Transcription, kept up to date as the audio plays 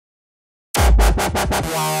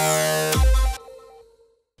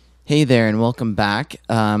Hey there, and welcome back.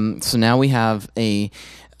 So now we have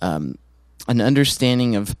an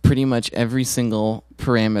understanding of pretty much every single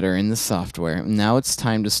parameter in the software. Now it's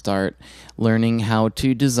time to start learning how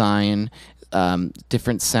to design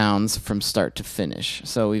different sounds from start to finish.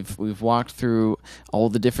 So we've walked through all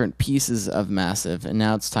the different pieces of Massive, and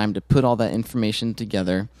now it's time to put all that information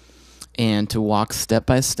together and to walk step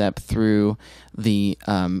by step through the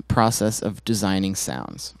process of designing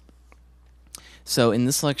sounds. So in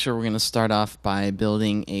this lecture, we're going to start off by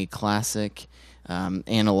building a classic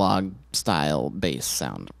analog style bass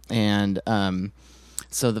sound. And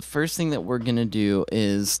so the first thing that we're going to do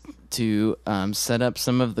is to set up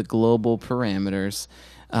some of the global parameters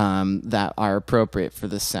that are appropriate for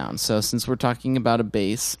this sound. So since we're talking about a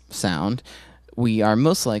bass sound, we are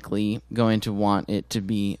most likely going to want it to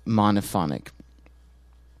be monophonic.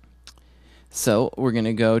 So we're going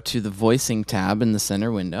to go to the voicing tab in the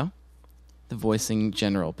center window, the voicing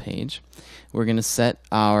general page. We're going to set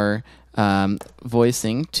our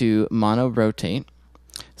voicing to mono rotate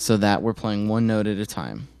so that we're playing one note at a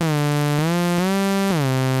time.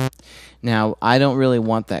 Now, I don't really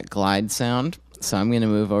want that glide sound, so I'm going to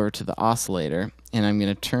move over to the oscillator and I'm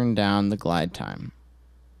going to turn down the glide time.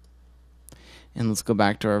 And let's go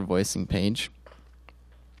back to our voicing page.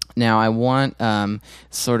 Now I want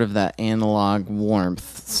sort of that analog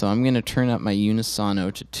warmth, so I'm going to turn up my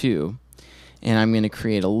Unisano to 2. And I'm going to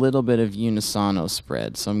create a little bit of Unisano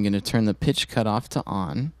spread. So I'm going to turn the pitch cutoff to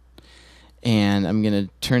on. And I'm going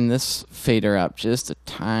to turn this fader up just a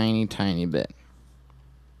tiny, tiny bit.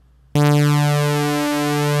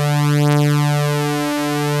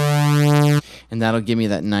 And that'll give me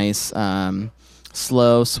that nice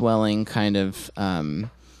slow swelling kind of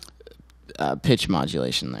pitch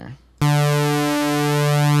modulation there.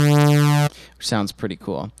 Which sounds pretty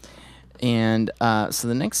cool. And so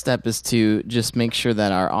the next step is to just make sure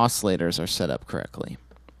that our oscillators are set up correctly.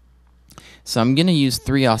 So I'm going to use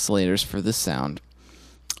 3 oscillators for this sound.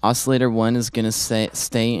 Oscillator 1 is going to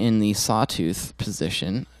stay in the sawtooth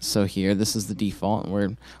position. So here, this is the default,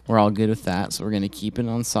 and we're all good with that. So we're going to keep it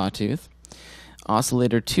on sawtooth.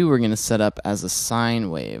 Oscillator 2 we're going to set up as a sine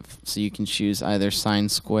wave. So you can choose either sine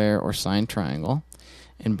square or sine triangle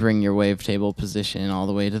and bring your wavetable position all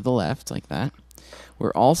the way to the left like that.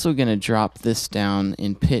 We're also going to drop this down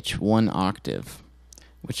in pitch 1 octave,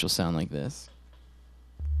 which will sound like this.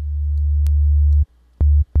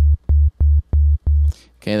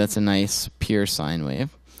 Okay, that's a nice pure sine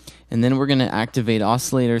wave. And then we're going to activate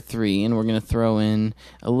oscillator 3, and we're going to throw in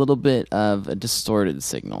a little bit of a distorted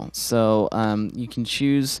signal. So you can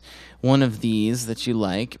choose one of these that you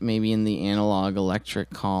like, maybe in the analog electric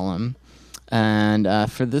column. And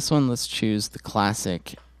for this one, let's choose the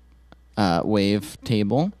classic wave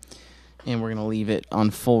table, and we're going to leave it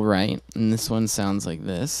on full right, and this one sounds like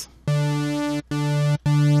this.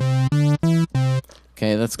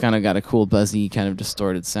 Okay, that's kind of got a cool buzzy kind of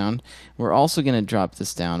distorted sound. We're also going to drop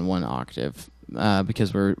this down 1 octave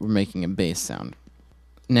because we're making a bass sound.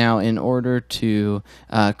 Now, in order to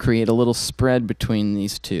create a little spread between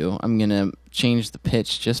these two, I'm going to change the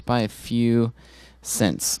pitch just by a few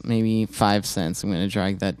cents, maybe 5 cents. I'm going to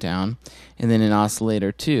drag that down. And then in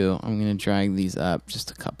oscillator 2, I'm going to drag these up just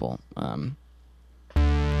a couple.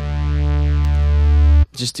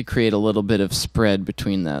 Just to create a little bit of spread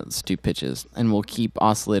between those 2 pitches. And we'll keep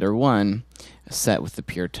oscillator 1 set with the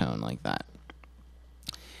pure tone like that.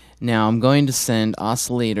 Now I'm going to send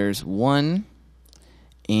oscillators 1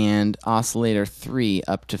 and oscillator 3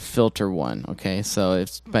 up to filter 1. Okay, so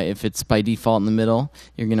if it's by default in the middle,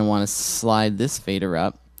 you're going to want to slide this fader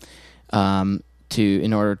up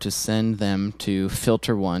in order to send them to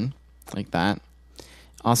filter 1 like that.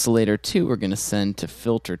 Oscillator 2 we're going to send to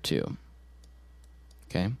filter 2.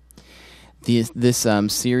 Okay, this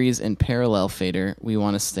series and parallel fader we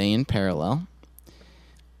want to stay in parallel,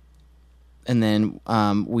 and then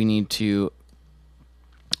we need to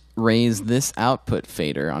raise this output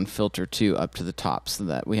fader on filter 2 up to the top so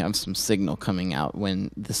that we have some signal coming out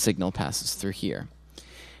when the signal passes through here.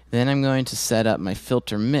 Then I'm going to set up my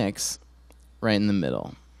filter mix right in the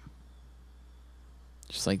middle,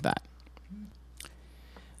 just like that.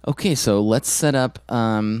 Okay, so let's set up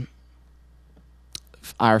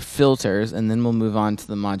our filters, and then we'll move on to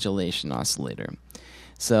the modulation oscillator.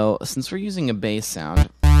 So since we're using a bass sound,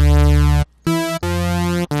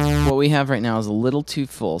 what we have right now is a little too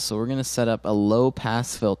full, so we're going to set up a low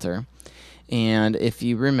pass filter. And if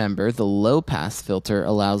you remember, the low pass filter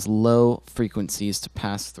allows low frequencies to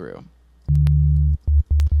pass through.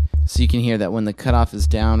 So you can hear that when the cutoff is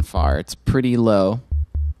down far, it's pretty low.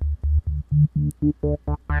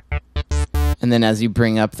 And then as you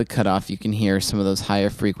bring up the cutoff, you can hear some of those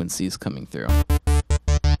higher frequencies coming through.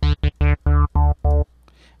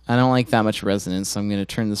 I don't like that much resonance, so I'm going to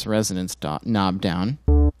turn this resonance knob down.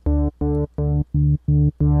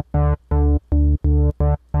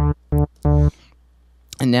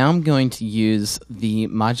 And now I'm going to use the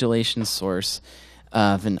modulation source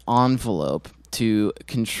of an envelope to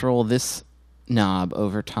control this knob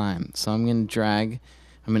over time. So I'm going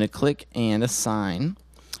to click and assign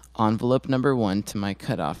envelope number 1 to my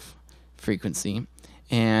cutoff frequency,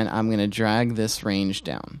 and I'm going to drag this range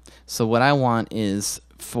down. So what I want is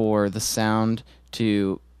for the sound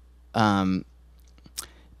to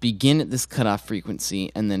begin at this cutoff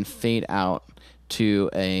frequency and then fade out to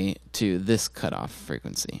this cutoff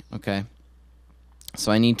frequency. Okay,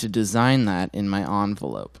 so I need to design that in my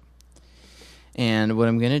envelope. And what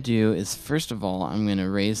I'm going to do is, first of all, I'm going to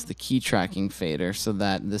raise the key tracking fader so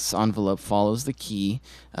that this envelope follows the key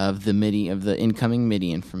of the MIDI, of the incoming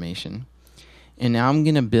MIDI information. And now I'm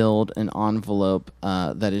going to build an envelope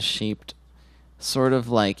that is shaped sort of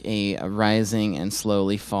like a rising and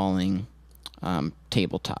slowly falling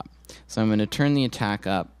tabletop. So I'm going to turn the attack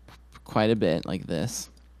up quite a bit, like this.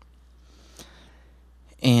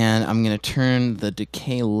 And I'm going to turn the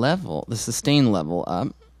decay level, the sustain level,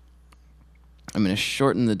 up. I'm going to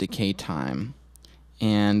shorten the decay time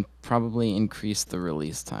and probably increase the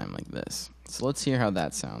release time like this. So let's hear how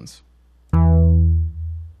that sounds.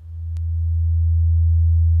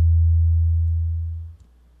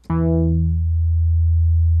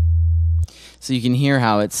 So you can hear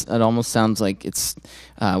how it almost sounds like it's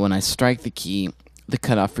when I strike the key, the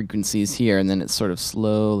cutoff frequency is here, and then it sort of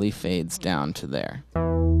slowly fades down to there.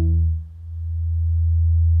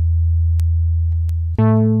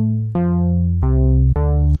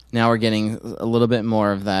 Now we're getting a little bit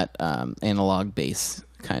more of that analog bass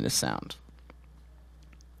kind of sound.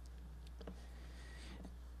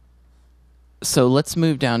 So let's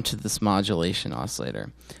move down to this modulation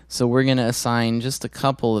oscillator. So we're going to assign just a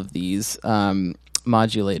couple of these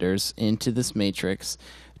modulators into this matrix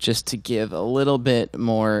just to give a little bit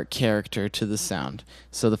more character to the sound.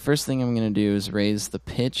 So the first thing I'm going to do is raise the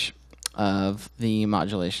pitch of the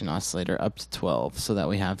modulation oscillator up to 12 so that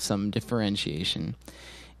we have some differentiation.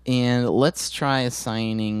 And let's try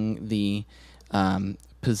assigning the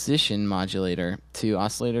position modulator to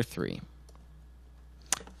oscillator 3.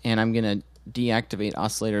 And I'm going to deactivate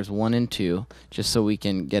oscillators 1 and 2 just so we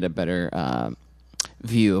can get a better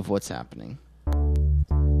view of what's happening.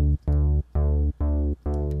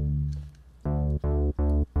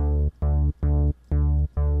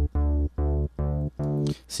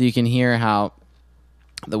 So you can hear how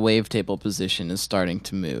the wavetable position is starting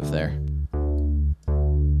to move there.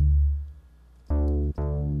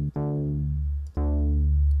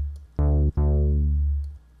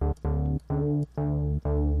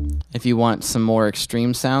 If you want some more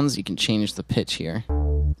extreme sounds, you can change the pitch here.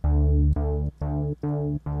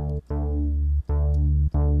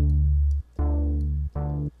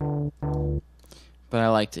 But I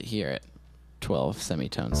like to hear it 12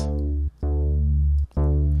 semitones.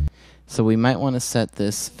 So we might want to set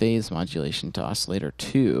this phase modulation to oscillator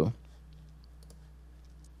 2.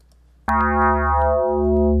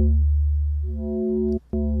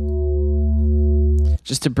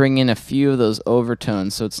 Just to bring in a few of those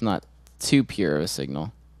overtones so it's not too pure of a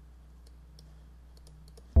signal.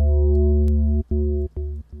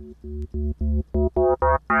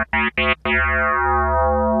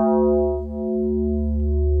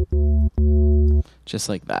 Just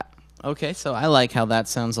like that. Okay, so I like how that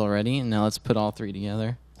sounds already, and now let's put all three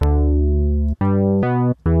together.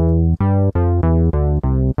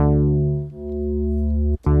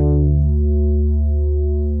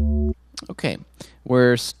 Okay,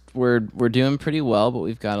 we're doing pretty well, but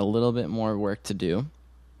we've got a little bit more work to do.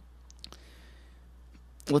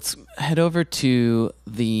 Let's head over to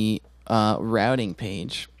the routing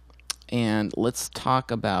page, and let's talk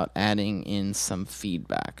about adding in some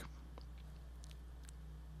feedback.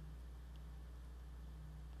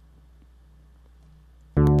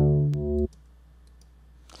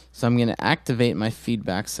 So I'm going to activate my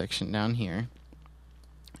feedback section down here,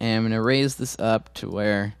 and I'm going to raise this up to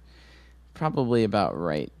where probably about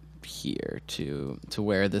right here to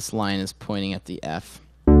where this line is pointing at the F.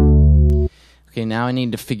 Okay, now I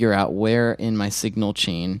need to figure out where in my signal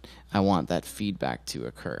chain I want that feedback to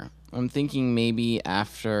occur. I'm thinking maybe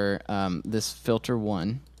after this filter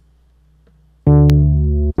 1.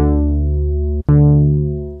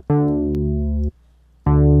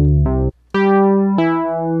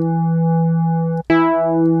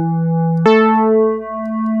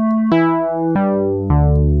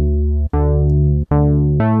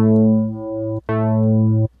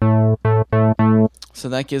 So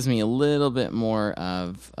that gives me a little bit more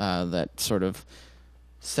of that sort of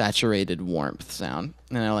saturated warmth sound,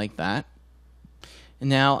 and I like that. And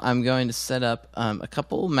now I'm going to set up a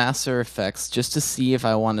couple master effects just to see if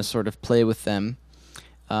I want to sort of play with them.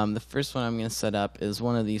 The first one I'm going to set up is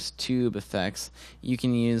one of these tube effects. You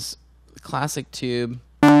can use the classic tube,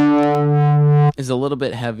 is a little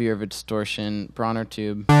bit heavier of a distortion. Bronner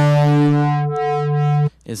tube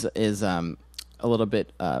is a little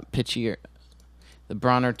bit pitchier. The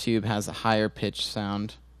Bronner tube has a higher pitch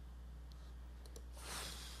sound.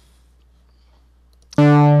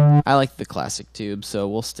 I like the classic tube, so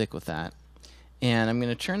we'll stick with that. And I'm going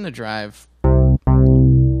to turn the drive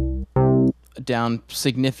down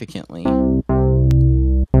significantly.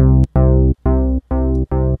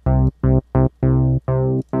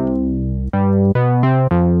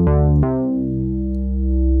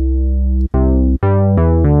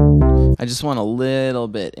 I just want a little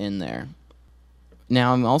bit in there.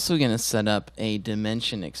 Now I'm also going to set up a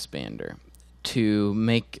dimension expander to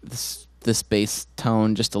make this bass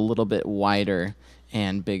tone just a little bit wider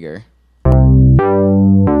and bigger.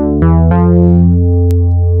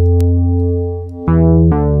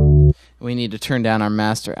 We need to turn down our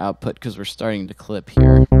master output because we're starting to clip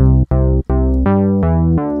here.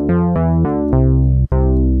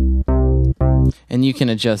 And you can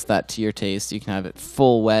adjust that to your taste. You can have it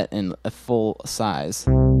full wet and a full size.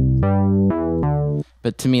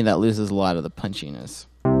 But to me, that loses a lot of the punchiness.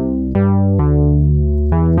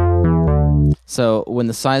 So when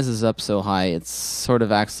the size is up so high, it sort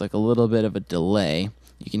of acts like a little bit of a delay.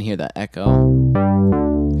 You can hear that echo.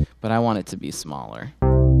 But I want it to be smaller.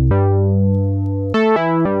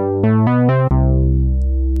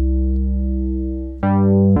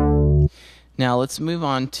 Now let's move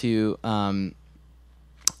on to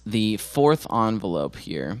the fourth envelope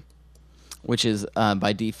here, which is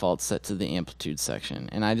by default set to the amplitude section.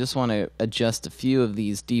 And I just want to adjust a few of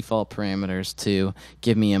these default parameters to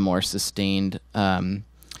give me a more sustained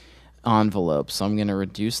envelope. So I'm going to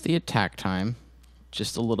reduce the attack time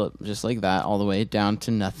just a little, just like that, all the way down to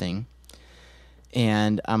nothing.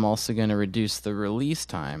 And I'm also going to reduce the release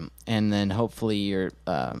time, and then hopefully you're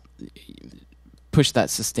push that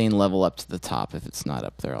sustain level up to the top if it's not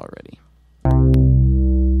up there already.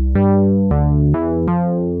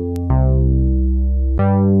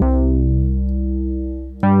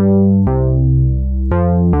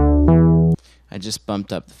 I just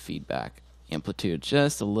bumped up the feedback amplitude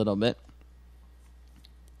just a little bit.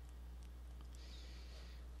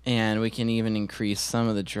 And we can even increase some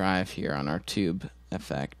of the drive here on our tube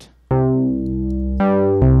effect,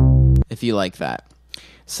 if you like that.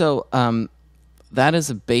 So that is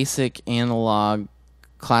a basic analog,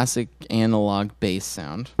 classic analog bass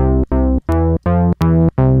sound.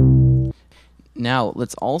 Now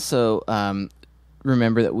let's also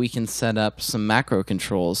remember that we can set up some macro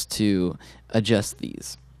controls to adjust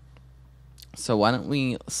these. So why don't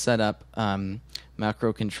we set up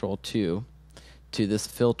macro control 2 to this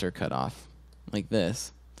filter cutoff like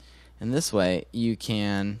this, and this way you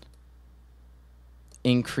can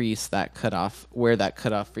increase that cutoff where that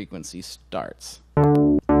cutoff frequency starts.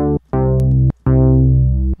 I'm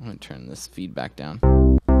going to turn this feedback down.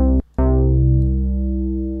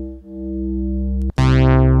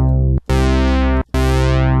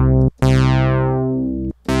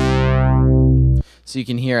 So you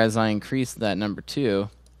can hear as I increase that number 2,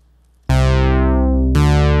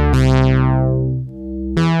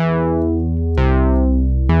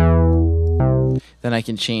 then I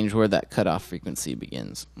can change where that cutoff frequency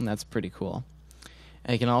begins. And that's pretty cool.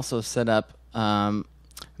 I can also set up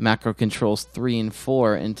macro controls 3 and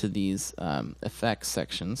 4 into these effects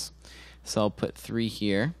sections. So I'll put 3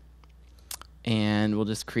 here, and we'll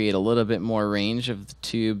just create a little bit more range of the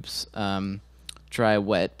tube's dry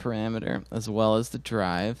wet parameter as well as the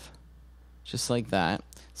drive, just like that.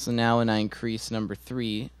 So now when I increase number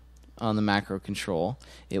 3 on the macro control,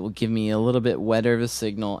 it will give me a little bit wetter of a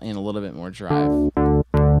signal and a little bit more drive.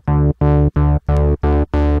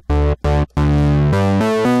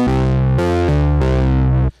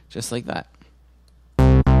 Just like that.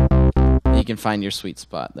 You can find your sweet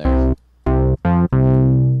spot there.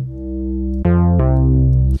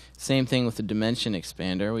 Same thing with the dimension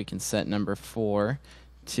expander. We can set number 4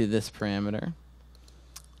 to this parameter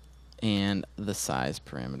and the size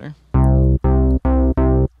parameter.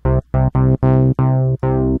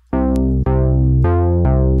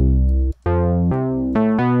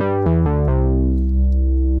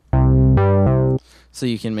 So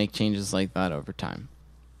you can make changes like that over time.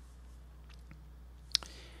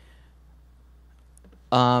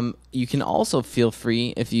 You can also feel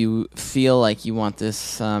free, if you feel like you want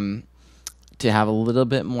this to have a little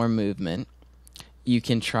bit more movement, you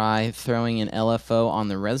can try throwing an LFO on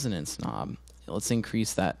the resonance knob. Let's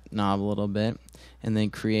increase that knob a little bit and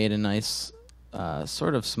then create a nice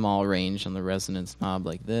sort of small range on the resonance knob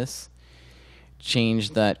like this.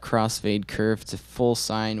 Change that crossfade curve to full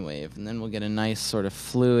sine wave, and then we'll get a nice sort of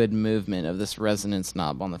fluid movement of this resonance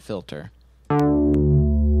knob on the filter.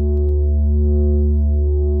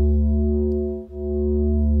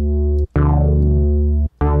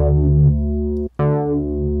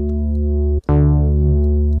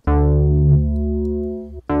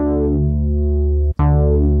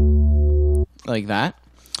 Like that.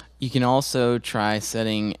 You can also try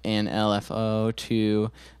setting an LFO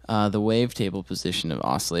to the wavetable position of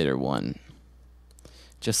oscillator 1.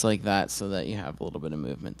 Just like that, so that you have a little bit of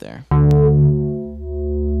movement there.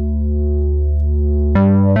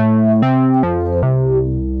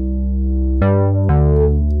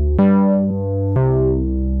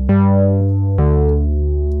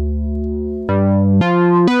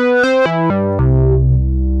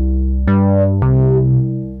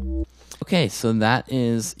 Okay, so that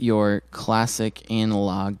is your classic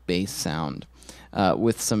analog bass sound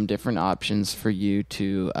with some different options for you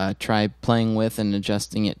to try playing with and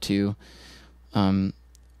adjusting it to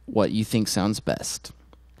what you think sounds best.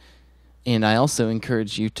 And I also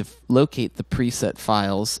encourage you to locate the preset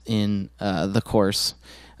files in the course,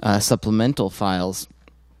 supplemental files,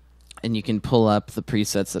 and you can pull up the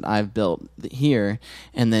presets that I've built here,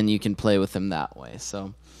 and then you can play with them that way.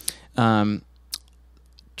 So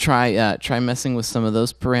try messing with some of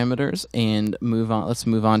those parameters and move on. Let's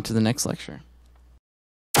move on to the next lecture.